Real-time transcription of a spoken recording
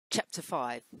Chapter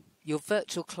 5, your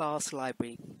virtual class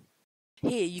library.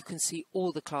 Here you can see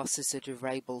all the classes that you're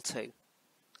able to.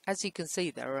 As you can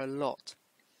see, there are a lot.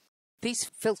 These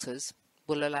filters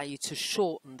will allow you to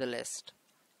shorten the list.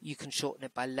 You can shorten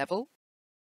it by level,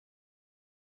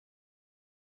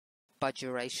 by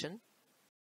duration,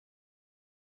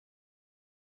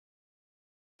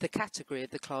 the category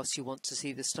of the class you want to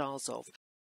see the stars of,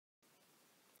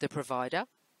 the provider,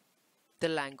 the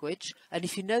language, and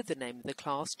if you know the name of the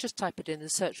class, just type it in the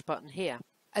search button here.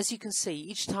 As you can see,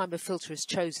 each time a filter is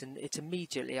chosen, it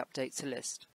immediately updates a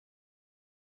list.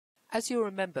 As you'll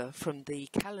remember from the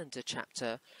calendar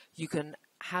chapter, you can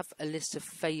have a list of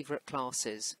favourite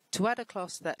classes. To add a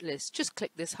class to that list, just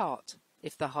click this heart.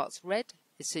 If the heart's red,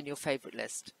 it's in your favourite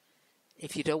list.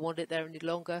 If you don't want it there any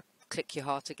longer, click your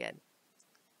heart again.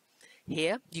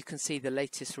 Here you can see the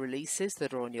latest releases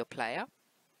that are on your player.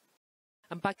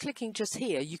 And by clicking just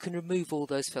here, you can remove all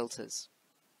those filters.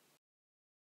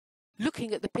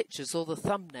 Looking at the pictures or the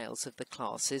thumbnails of the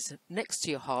classes, next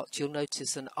to your heart you'll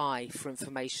notice an eye for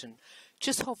information.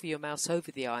 Just hover your mouse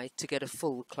over the eye to get a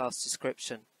full class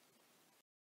description.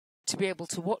 To be able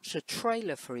to watch a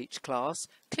trailer for each class,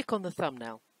 click on the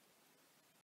thumbnail.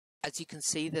 As you can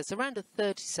see, there's around a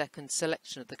 30-second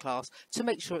selection of the class to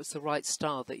make sure it's the right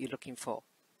star that you're looking for.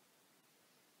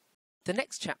 The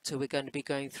next chapter we're going to be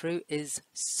going through is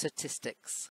statistics.